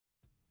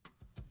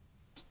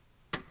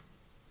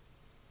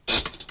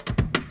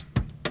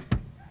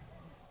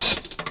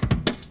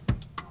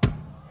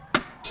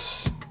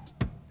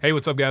Hey,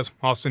 what's up guys?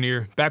 Austin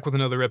here, back with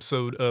another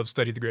episode of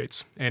Study the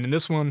Greats. And in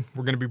this one,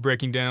 we're going to be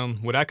breaking down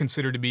what I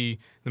consider to be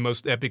the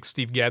most epic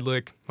Steve Gadd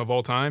lick of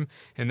all time,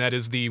 and that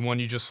is the one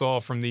you just saw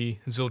from the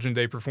Zildjian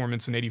Day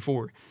performance in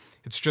 '84.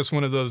 It's just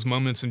one of those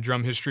moments in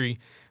drum history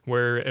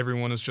where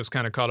everyone is just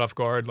kind of caught off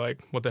guard, like,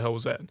 what the hell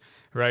was that?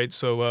 Right?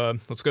 So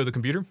let's go to the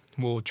computer,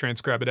 we'll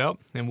transcribe it out,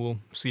 and we'll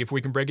see if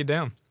we can break it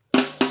down.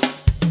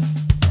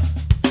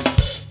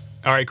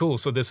 All right, cool.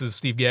 So this is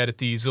Steve Gadd at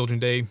the Zildjian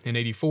Day in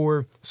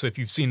 '84. So if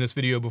you've seen this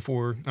video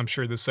before, I'm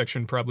sure this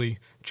section probably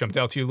jumped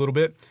out to you a little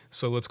bit.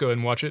 So let's go ahead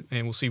and watch it,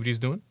 and we'll see what he's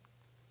doing.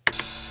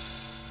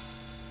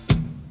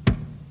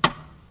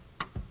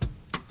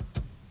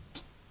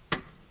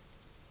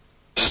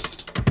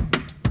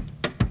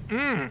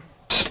 Damn.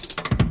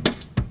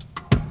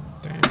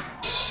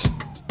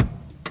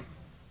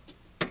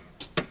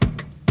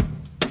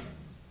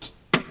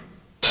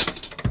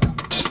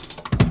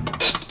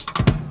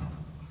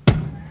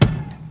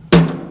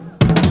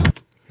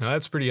 Now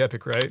that's pretty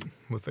epic, right?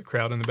 With the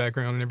crowd in the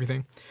background and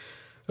everything.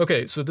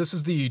 Okay, so this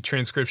is the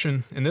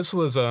transcription, and this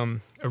was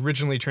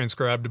originally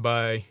transcribed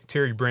by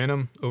Terry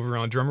Branham over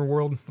on Drummer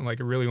World, like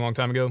a really long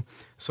time ago.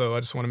 So I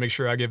just want to make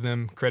sure I give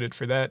them credit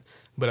for that,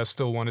 but I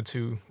still wanted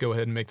to go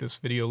ahead and make this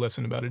video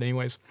lesson about it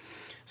anyways.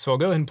 So I'll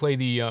go ahead and play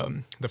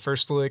the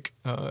first lick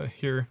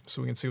here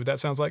so we can see what that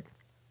sounds like.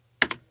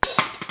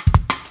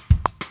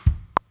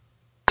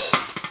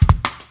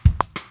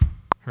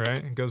 All right,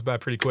 it goes by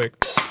pretty quick.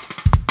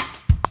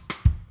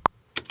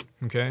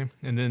 Okay,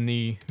 and then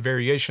the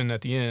variation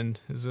at the end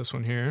is this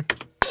one here.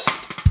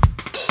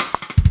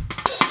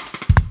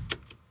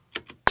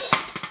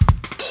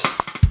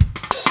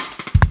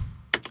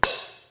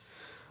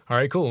 All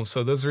right, cool.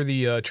 So those are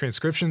the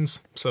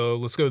transcriptions. So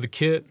let's go to the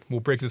kit.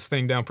 We'll break this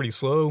thing down pretty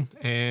slow,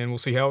 and we'll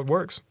see how it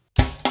works.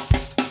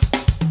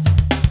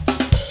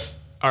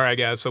 All right,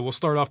 guys, so we'll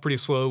start off pretty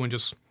slow and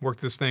just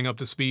work this thing up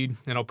to speed,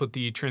 and I'll put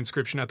the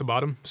transcription at the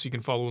bottom so you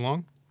can follow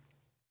along.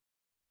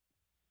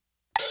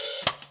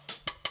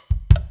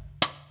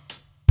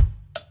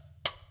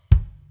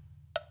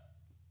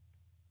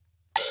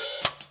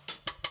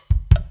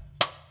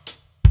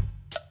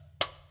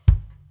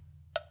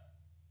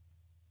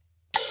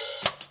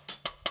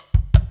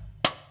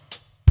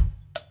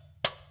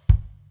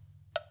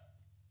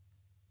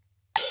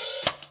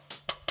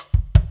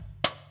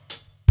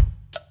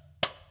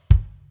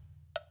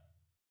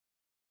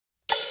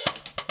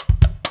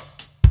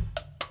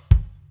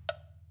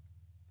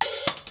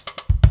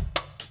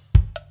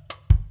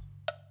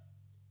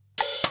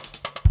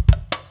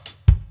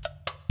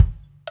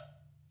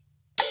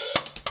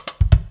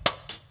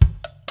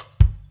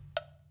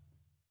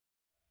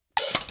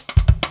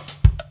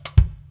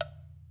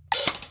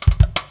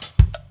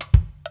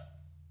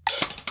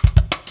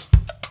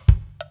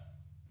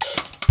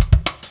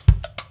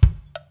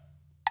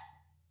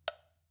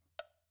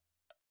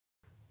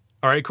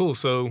 All right, cool.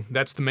 So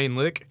that's the main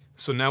lick.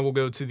 So now we'll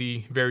go to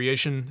the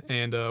variation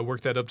and work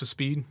that up to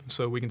speed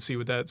so we can see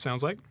what that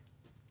sounds like.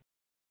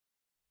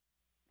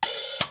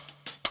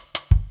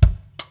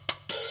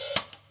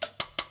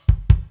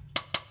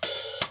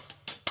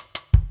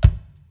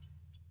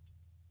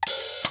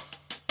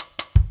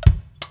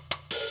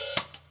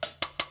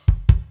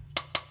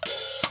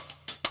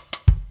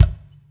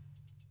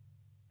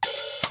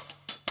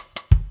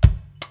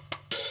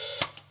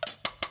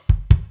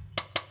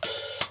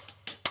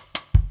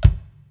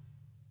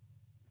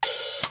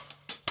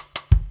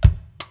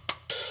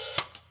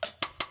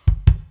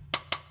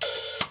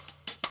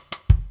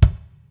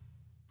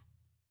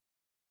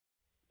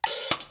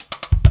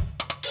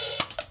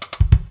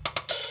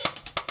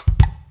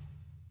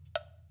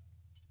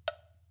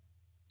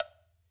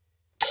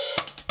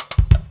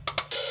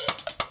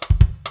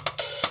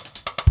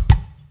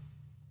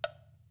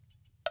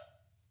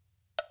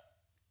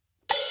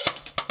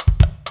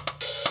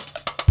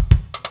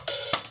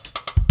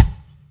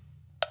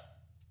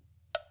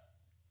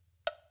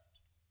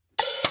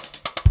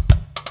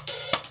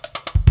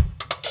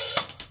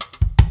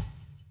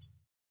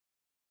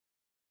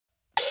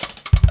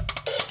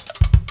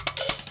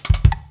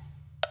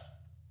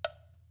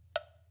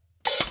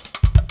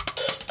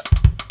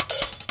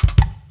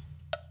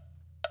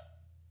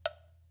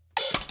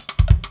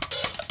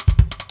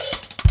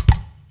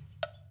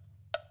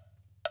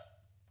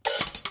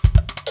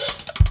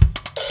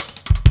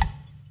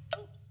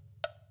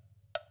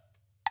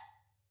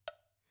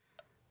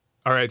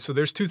 All right, so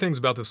there's two things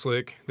about this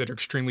lick that are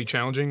extremely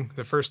challenging.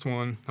 The first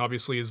one,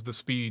 obviously, is the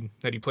speed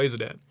that he plays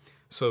it at.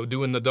 So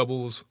doing the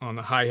doubles on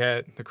the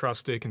hi-hat, the cross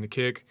stick, and the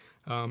kick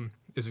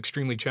is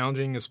extremely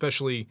challenging,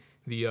 especially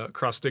the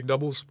cross stick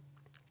doubles.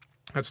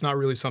 That's not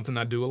really something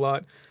I do a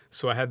lot,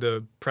 so I had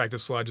to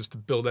practice a lot just to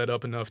build that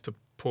up enough to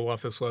pull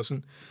off this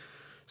lesson.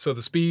 So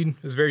the speed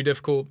is very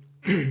difficult,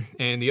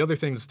 and the other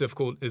thing that's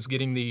difficult is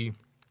getting the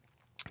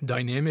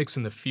dynamics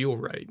and the feel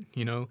right.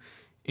 You know,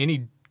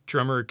 any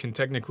drummer can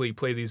technically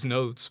play these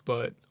notes,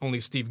 but only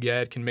Steve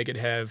Gadd can make it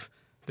have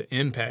the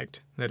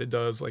impact that it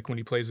does, like when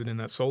he plays it in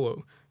that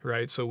solo,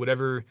 right? So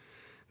whatever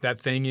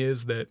that thing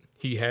is that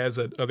he has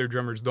that other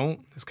drummers don't,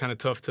 it's kind of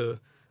tough to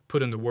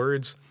put into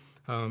words.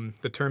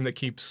 The term that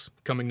keeps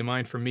coming to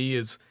mind for me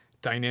is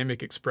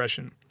dynamic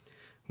expression,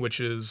 which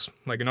is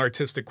like an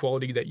artistic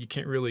quality that you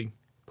can't really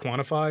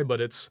quantify,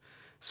 but it's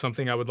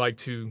something I would like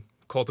to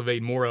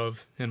cultivate more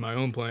of in my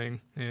own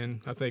playing, and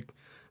I think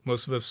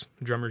most of us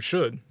drummers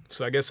should.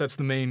 So I guess that's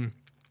the main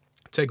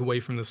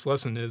takeaway from this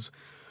lesson is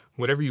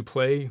whatever you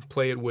play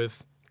it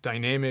with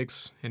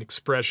dynamics and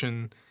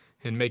expression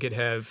and make it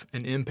have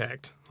an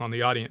impact on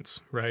the audience,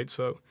 right?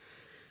 So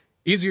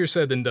easier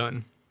said than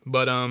done.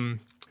 But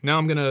now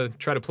I'm going to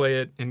try to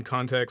play it in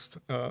context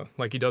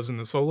like he does in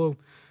the solo.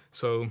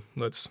 So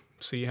let's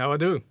see how I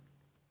do.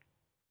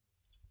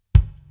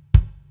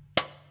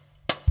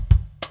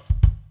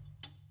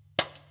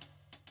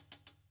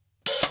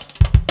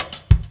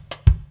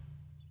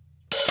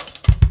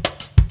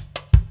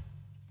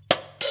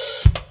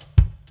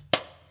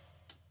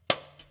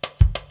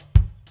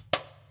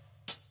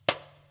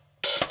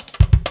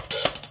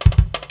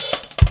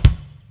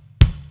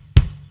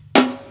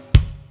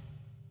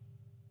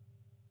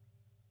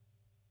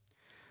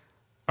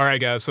 All right,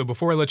 guys, so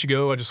before I let you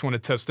go, I just want to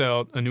test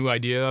out a new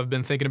idea I've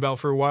been thinking about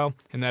for a while,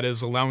 and that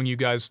is allowing you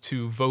guys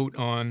to vote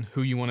on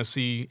who you want to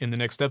see in the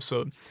next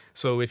episode.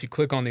 So if you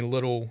click on the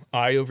little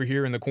eye over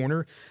here in the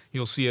corner,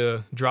 you'll see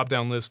a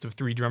drop-down list of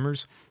 3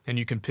 drummers, and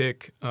you can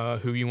pick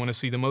who you want to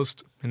see the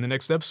most in the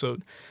next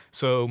episode.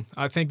 So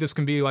I think this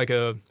can be like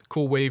a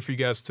cool way for you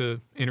guys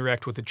to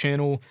interact with the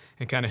channel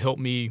and kind of help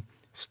me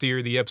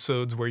steer the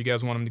episodes where you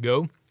guys want them to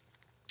go.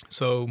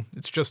 So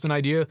it's just an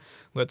idea.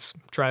 Let's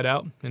try it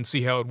out and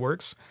see how it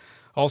works.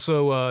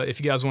 Also,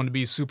 if you guys want to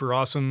be super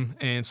awesome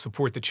and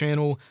support the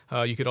channel,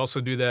 you could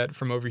also do that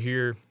from over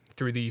here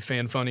through the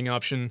fan funding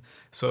option.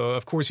 So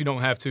of course you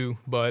don't have to,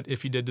 but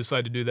if you did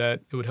decide to do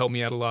that, it would help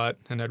me out a lot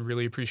and I'd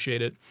really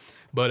appreciate it.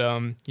 But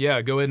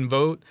yeah, go ahead and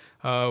vote.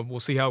 We'll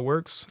see how it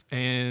works.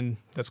 And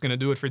that's going to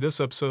do it for this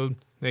episode.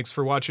 Thanks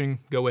for watching.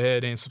 Go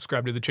ahead and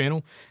subscribe to the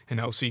channel, and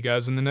I'll see you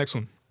guys in the next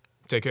one.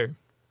 Take care.